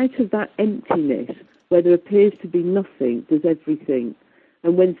from out of that emptiness, where there appears to be nothing, there's everything.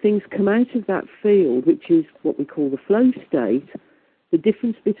 And when things come out of that field, which is what we call the flow state, the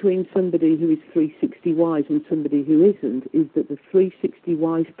difference between somebody who is 360 wise and somebody who isn't is that the 360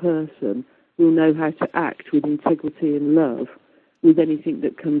 wise person will know how to act with integrity and love with anything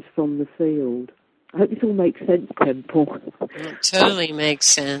that comes from the field. I hope this all makes sense, Temple. It totally makes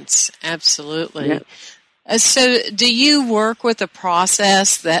sense. Absolutely. Yeah. So do you work with a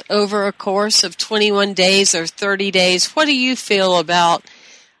process that over a course of 21 days or 30 days, what do you feel about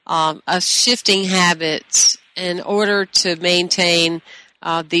us shifting habits in order to maintain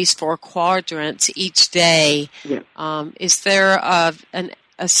these 4 quadrants each day? Yeah. Is there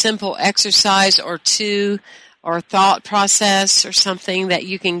a simple exercise or two or thought process or something that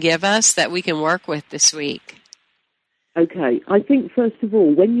you can give us that we can work with this week? Okay, I think first of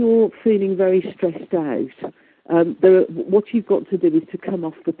all, when you're feeling very stressed out, what you've got to do is to come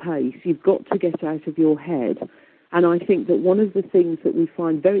off the pace. You've got to get out of your head. And I think that one of the things that we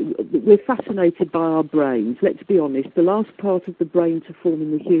find we're fascinated by our brains. Let's be honest, the last part of the brain to form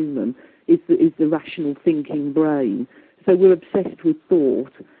in the human is the rational thinking brain. So we're obsessed with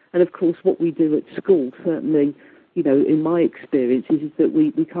thought. And of course, what we do at school, certainly, in my experience, is that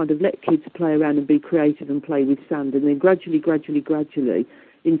we kind of let kids play around and be creative and play with sand. And then gradually,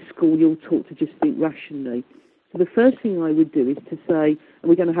 in school, you're taught to just think rationally. So the first thing I would do is to say, and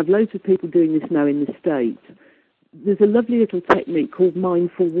we're going to have loads of people doing this now in the States, there's a lovely little technique called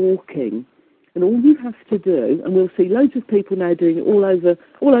mindful walking. And all you have to do, and we'll see loads of people now doing it all over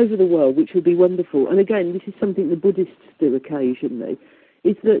the world, which will be wonderful. And again, this is something the Buddhists do occasionally,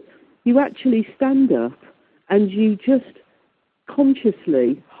 is that you actually stand up and you just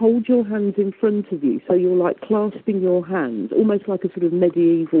consciously hold your hands in front of you. So you're like clasping your hands, almost like a sort of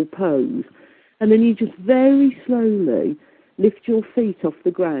medieval pose. And then you just very slowly lift your feet off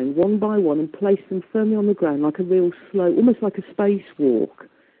the ground one by one and place them firmly on the ground like a real slow, almost like a spacewalk.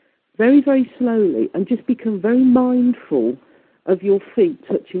 Very, very slowly, and just become very mindful of your feet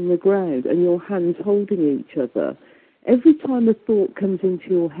touching the ground and your hands holding each other. Every time a thought comes into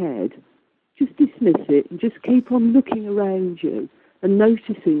your head, just dismiss it and just keep on looking around you and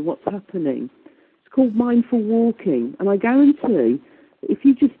noticing what's happening. It's called mindful walking, and I guarantee if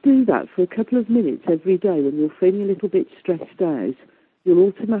you just do that for a couple of minutes every day when you're feeling a little bit stressed out, you'll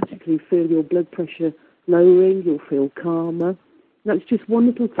automatically feel your blood pressure lowering, you'll feel calmer. That's just one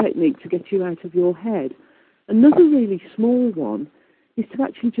little technique to get you out of your head. Another really small one is to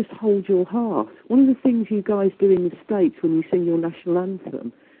actually just hold your heart. One of the things you guys do in the States when you sing your national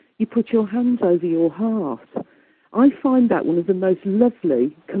anthem, you put your hands over your heart. I find that one of the most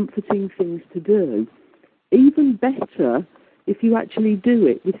lovely, comforting things to do. Even better if you actually do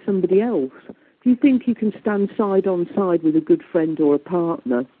it with somebody else. Do you think you can stand side on side with a good friend or a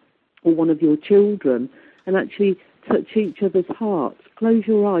partner or one of your children and actually touch each other's hearts, close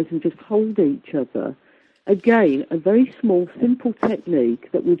your eyes and just hold each other? Again, a very small, simple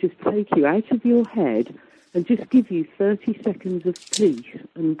technique that will just take you out of your head and just give you 30 seconds of peace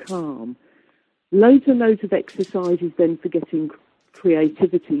and calm. Loads and loads of exercises then for getting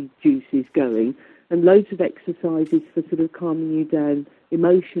creativity juices going, and loads of exercises for sort of calming you down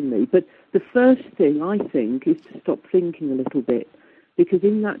emotionally. But the first thing, I think, is to stop thinking a little bit, because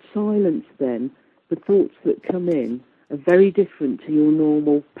in that silence then, the thoughts that come in are very different to your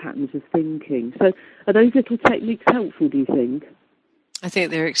normal patterns of thinking. So are those little techniques helpful, do you think? I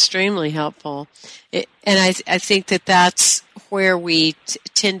think they're extremely helpful. And I think that that's where we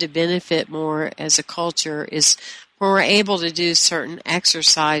tend to benefit more as a culture, is when we're able to do certain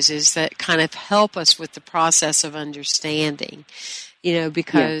exercises that kind of help us with the process of understanding.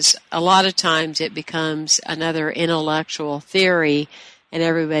 Because a lot of times it becomes another intellectual theory and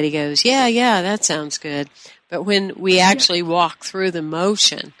everybody goes, yeah, that sounds good. But when we actually walk through the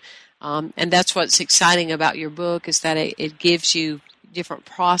motion, and that's what's exciting about your book, is that it gives you different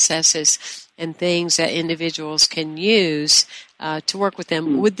processes and things that individuals can use to work with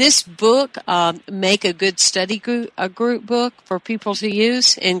them. Would this book make a good study group book for people to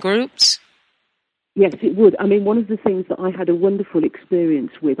use in groups? Yes, it would. I mean, one of the things that I had a wonderful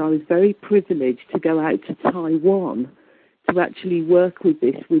experience with, I was very privileged to go out to Taiwan to actually work with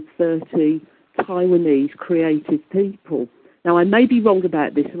this with 30 Taiwanese creative people. Now, I may be wrong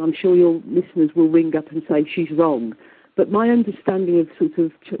about this, and I'm sure your listeners will ring up and say she's wrong, but my understanding of sort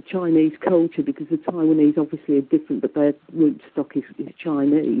of Chinese culture, because the Taiwanese obviously are different, but their root stock is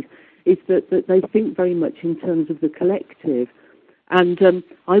Chinese, is that they think very much in terms of the collective. And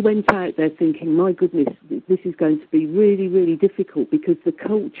I went out there thinking, my goodness, this is going to be really, really difficult because the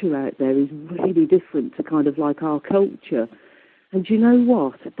culture out there is really different to kind of like our culture. And you know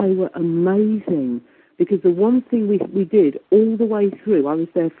what? They were amazing because the one thing we did all the way through, I was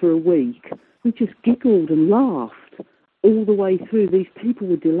there for a week, we just giggled and laughed all the way through. These people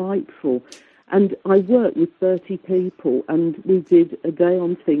were delightful. And I worked with 30 people, and we did a day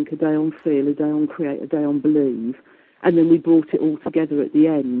on think, a day on feel, a day on create, a day on believe. And then we brought it all together at the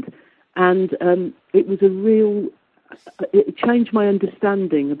end. And it was it changed my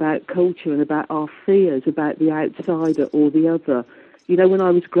understanding about culture and about our fears about the outsider or the other. You know, when I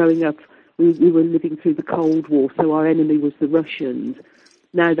was growing up, we were living through the Cold War, so our enemy was the Russians.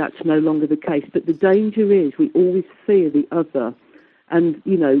 Now that's no longer the case. But the danger is we always fear the other. And,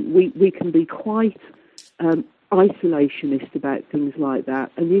 you know, we can be quite isolationist about things like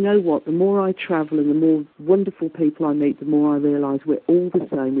that. And you know what? The more I travel and the more wonderful people I meet, the more I realise we're all the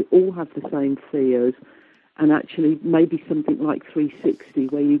same. We all have the same fears. And actually maybe something like 360,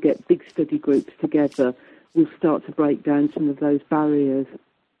 where you get big study groups together, will start to break down some of those barriers.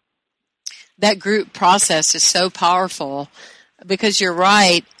 That group process is so powerful. Because you're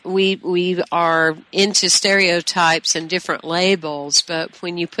right, we are into stereotypes and different labels, but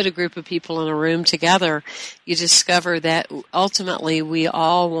when you put a group of people in a room together, you discover that ultimately we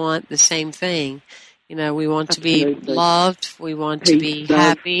all want the same thing. You know, we want Absolutely. to be loved, we want to be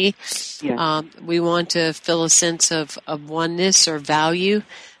happy, we want to feel a sense of oneness or value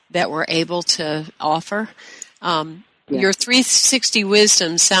that we're able to offer. Your 360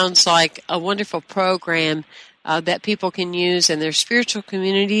 Wisdom sounds like a wonderful program that people can use in their spiritual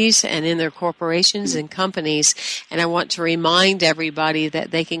communities and in their corporations and companies. And I want to remind everybody that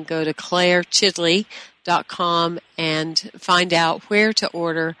they can go to ClaireChidley.com and find out where to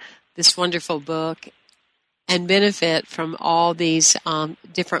order this wonderful book and benefit from all these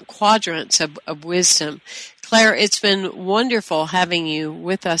different quadrants of wisdom. Claire, it's been wonderful having you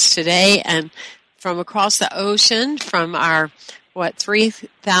with us today, and from across the ocean, from our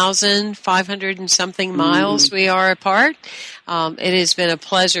 3,500 and something miles we are apart. It has been a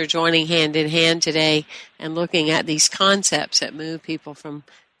pleasure joining hand in hand today and looking at these concepts that move people from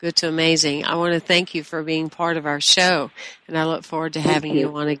good to amazing. I want to thank you for being part of our show, and I look forward to having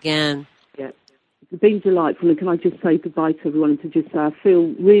you on again. Yeah, it's been delightful, and can I just say goodbye to everyone and to just say I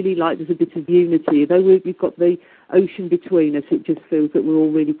feel really like there's a bit of unity. Though we've got the ocean between us, it just feels that we're all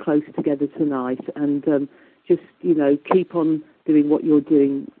really close together tonight, and just, you know, keep on doing what you're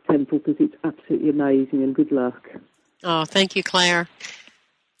doing, Temple, because it's absolutely amazing, and good luck. Oh, thank you, Claire.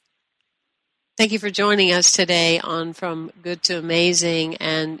 Thank you for joining us today on From Good to Amazing,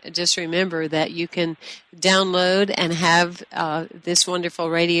 and just remember that you can download and have this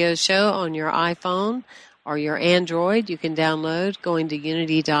wonderful radio show on your iPhone or your Android. You can download going to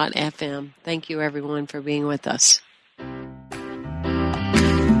unity.fm. Thank you, everyone, for being with us.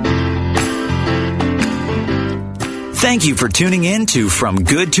 Thank you for tuning in to From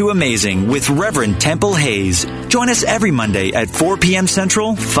Good to Amazing with Reverend Temple Hayes. Join us every Monday at 4 p.m.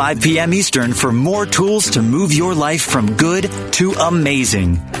 Central, 5 p.m. Eastern for more tools to move your life from good to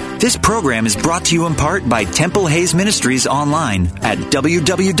amazing. This program is brought to you in part by Temple Hayes Ministries online at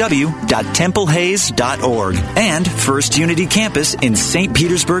www.templehays.org and First Unity Campus in St.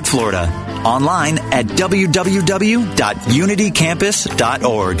 Petersburg, Florida. Online at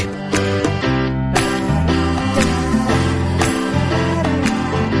www.unitycampus.org.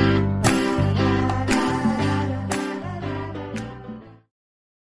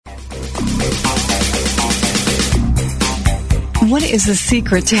 What is the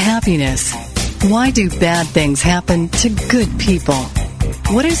secret to happiness? Why do bad things happen to good people?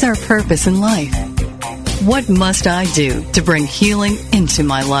 What is our purpose in life? What must I do to bring healing into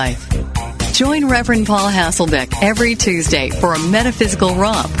my life? Join Reverend Paul Hasselbeck every Tuesday for a metaphysical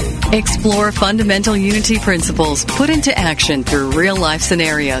romp. Explore fundamental unity principles put into action through real-life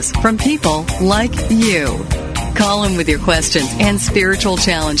scenarios from people like you. Call him with your questions and spiritual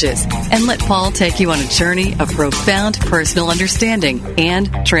challenges, and let Paul take you on a journey of profound personal understanding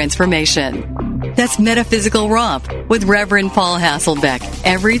and transformation. That's Metaphysical Romp with Reverend Paul Hasselbeck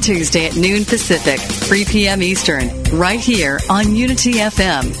every Tuesday at noon Pacific, 3 p.m. Eastern, right here on Unity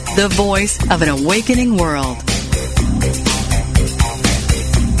FM, the voice of an awakening world.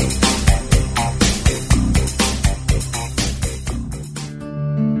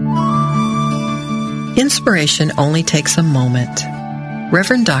 Inspiration only takes a moment.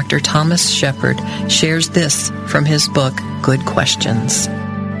 Reverend Dr. Thomas Shepard shares this from his book, Good Questions.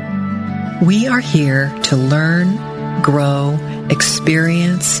 We are here to learn, grow,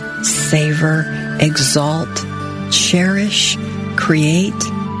 experience, savor, exalt, cherish, create,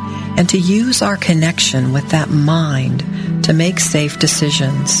 and to use our connection with that mind to make safe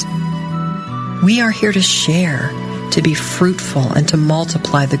decisions. We are here to share, to be fruitful, and to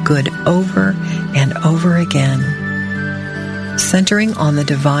multiply the good over and over again. Centering on the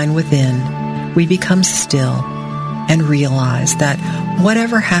divine within, we become still and realize that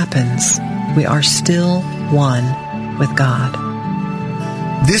whatever happens, we are still one with God.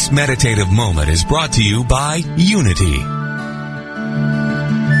 This meditative moment is brought to you by Unity.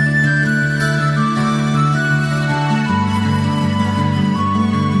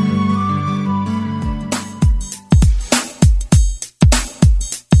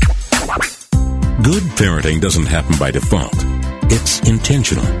 Good parenting doesn't happen by default. It's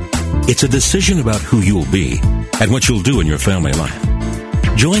intentional. It's a decision about who you'll be and what you'll do in your family life.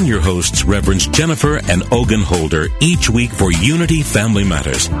 Join your hosts, Reverends Jennifer and Ogun Holder, each week for Unity Family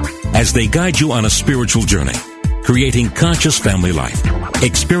Matters as they guide you on a spiritual journey, creating conscious family life.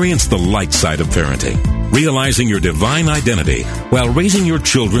 Experience the light side of parenting, realizing your divine identity while raising your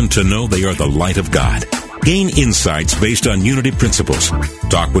children to know they are the light of God. Gain insights based on Unity principles.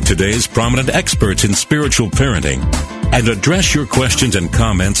 Talk with today's prominent experts in spiritual parenting and address your questions and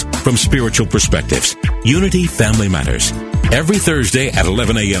comments from spiritual perspectives. Unity Family Matters. Every Thursday at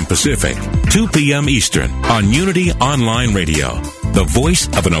 11 a.m. Pacific, 2 p.m. Eastern on Unity Online Radio, the voice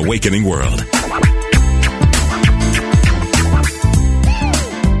of an awakening world.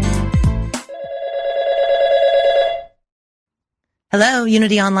 Hello,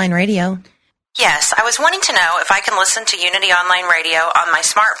 Unity Online Radio. Yes, I was wanting to know if I can listen to Unity Online Radio on my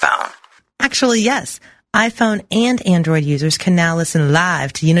smartphone. Actually, yes. iPhone and Android users can now listen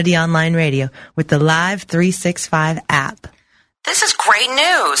live to Unity Online Radio with the Live 365 app. This is great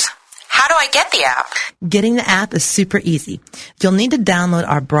news. How do I get the app? Getting the app is super easy. You'll need to download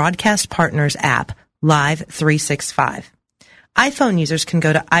our Broadcast Partners app, Live 365. iPhone users can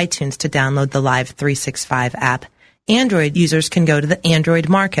go to iTunes to download the Live 365 app. Android users can go to the Android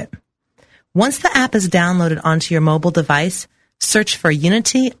Market. Once the app is downloaded onto your mobile device, search for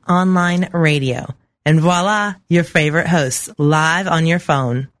Unity Online Radio. And voila, your favorite hosts live on your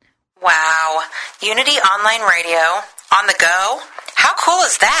phone. Wow. Unity Online Radio on the go? How cool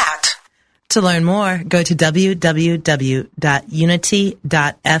is that? To learn more, go to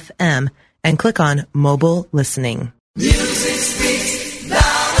www.unity.fm and click on Mobile Listening. Music speaks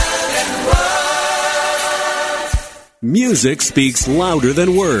louder than words. Music Speaks Louder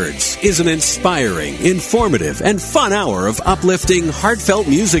Than Words is an inspiring, informative, and fun hour of uplifting, heartfelt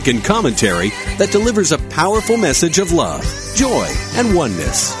music and commentary that delivers a powerful message of love, joy, and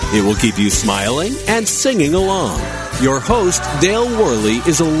oneness. It will keep you smiling and singing along. Your host, Dale Worley,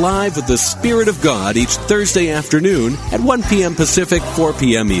 is alive with the Spirit of God each Thursday afternoon at 1 p.m. Pacific, 4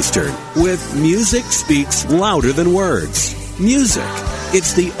 p.m. Eastern, with Music Speaks Louder Than Words. Music.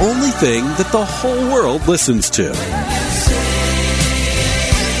 It's the only thing that the whole world listens to.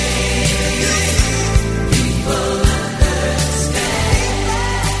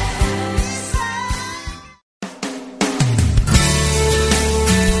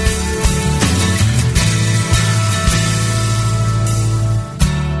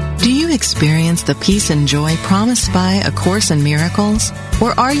 Experience the peace and joy promised by A Course in Miracles?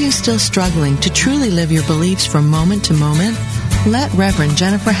 Or are you still struggling to truly live your beliefs from moment to moment? Let Reverend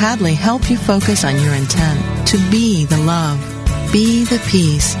Jennifer Hadley help you focus on your intent to be the love, be the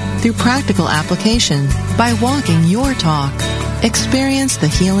peace through practical application by walking your talk. Experience the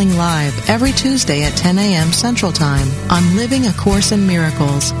healing live every Tuesday at 10 a.m. Central Time on Living A Course in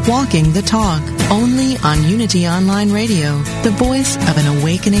Miracles, Walking the Talk, only on Unity Online Radio, the voice of an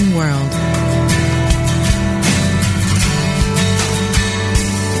awakening world.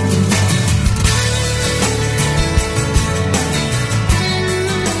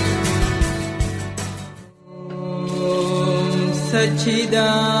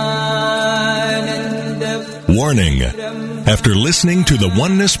 Warning. after listening to the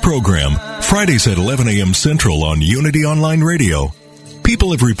Oneness program, Fridays at 11 a.m. Central on Unity Online Radio.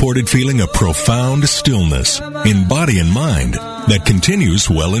 People have reported feeling a profound stillness in body and mind that continues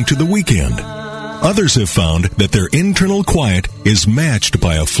well into the weekend. Others have found that their internal quiet is matched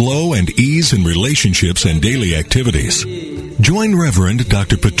by a flow and ease in relationships and daily activities. Join Reverend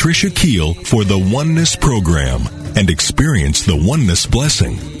Dr. Patricia Keel for the Oneness program and experience the Oneness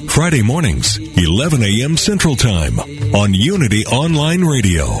blessing. Friday mornings, 11 a.m. Central Time on Unity Online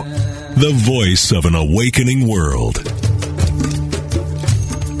Radio, the voice of an awakening world.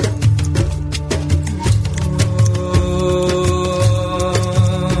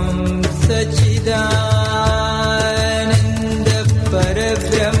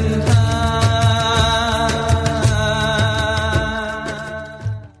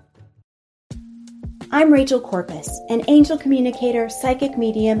 I'm Rachel Corpus, an angel communicator, psychic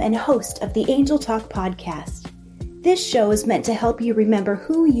medium, and host of the Angel Talk podcast. This show is meant to help you remember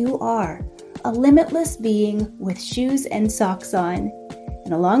who you are, a limitless being with shoes and socks on.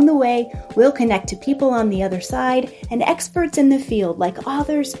 And along the way, we'll connect to people on the other side and experts in the field like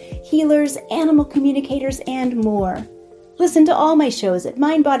authors, healers, animal communicators, and more. Listen to all my shows at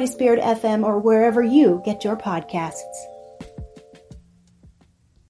Mind, Body, Spirit FM or wherever you get your podcasts.